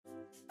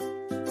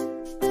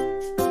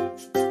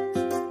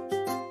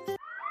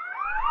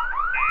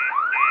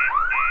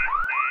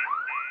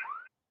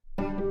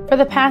For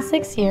the past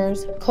 6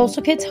 years,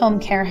 Coastal Kids Home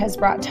Care has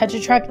brought Touch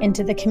a Truck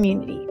into the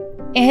community.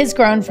 It has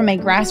grown from a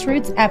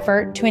grassroots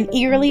effort to an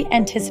eagerly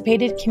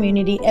anticipated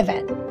community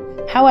event.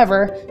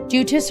 However,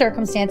 due to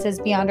circumstances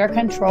beyond our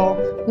control,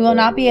 we will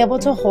not be able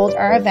to hold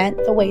our event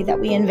the way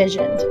that we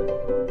envisioned.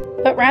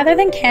 But rather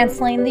than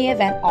canceling the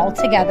event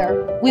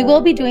altogether, we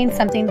will be doing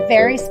something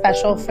very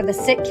special for the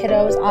sick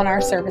kiddos on our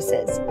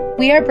services.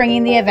 We are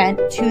bringing the event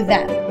to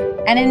them.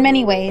 And in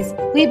many ways,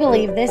 we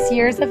believe this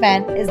year's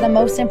event is the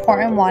most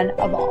important one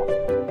of all.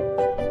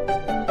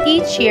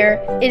 Each year,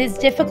 it is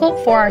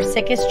difficult for our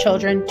sickest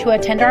children to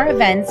attend our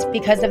events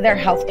because of their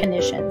health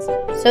conditions.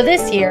 So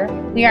this year,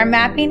 we are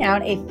mapping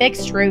out a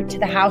fixed route to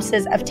the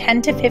houses of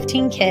 10 to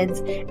 15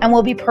 kids and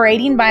will be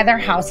parading by their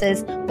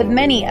houses with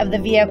many of the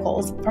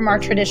vehicles from our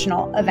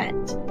traditional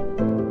event.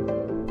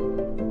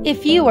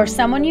 If you or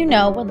someone you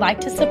know would like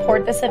to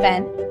support this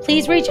event,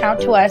 please reach out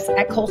to us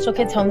at Coastal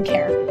Kids Home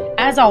Care.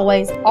 As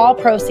always, all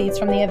proceeds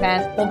from the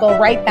event will go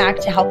right back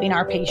to helping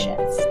our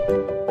patients.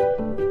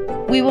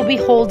 We will be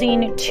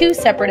holding 2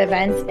 separate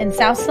events in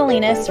South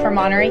Salinas for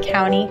Monterey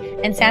County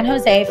and San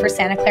Jose for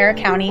Santa Clara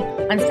County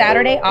on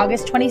Saturday,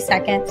 August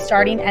 22nd,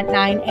 starting at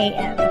 9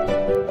 a.m.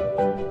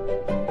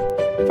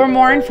 For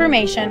more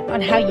information on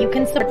how you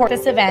can support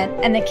this event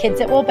and the kids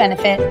it will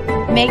benefit,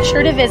 make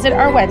sure to visit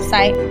our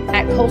website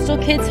at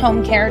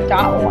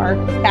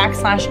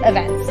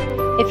coastalkidshomecare.org/events.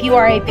 If you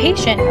are a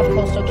patient of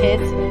Coastal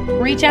Kids,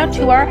 reach out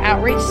to our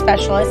outreach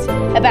specialist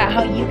about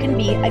how you can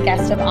be a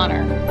guest of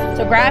honor.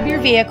 So grab your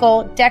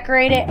vehicle,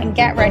 decorate it, and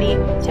get ready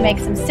to make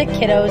some sick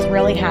kiddos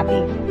really happy.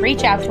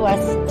 Reach out to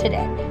us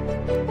today.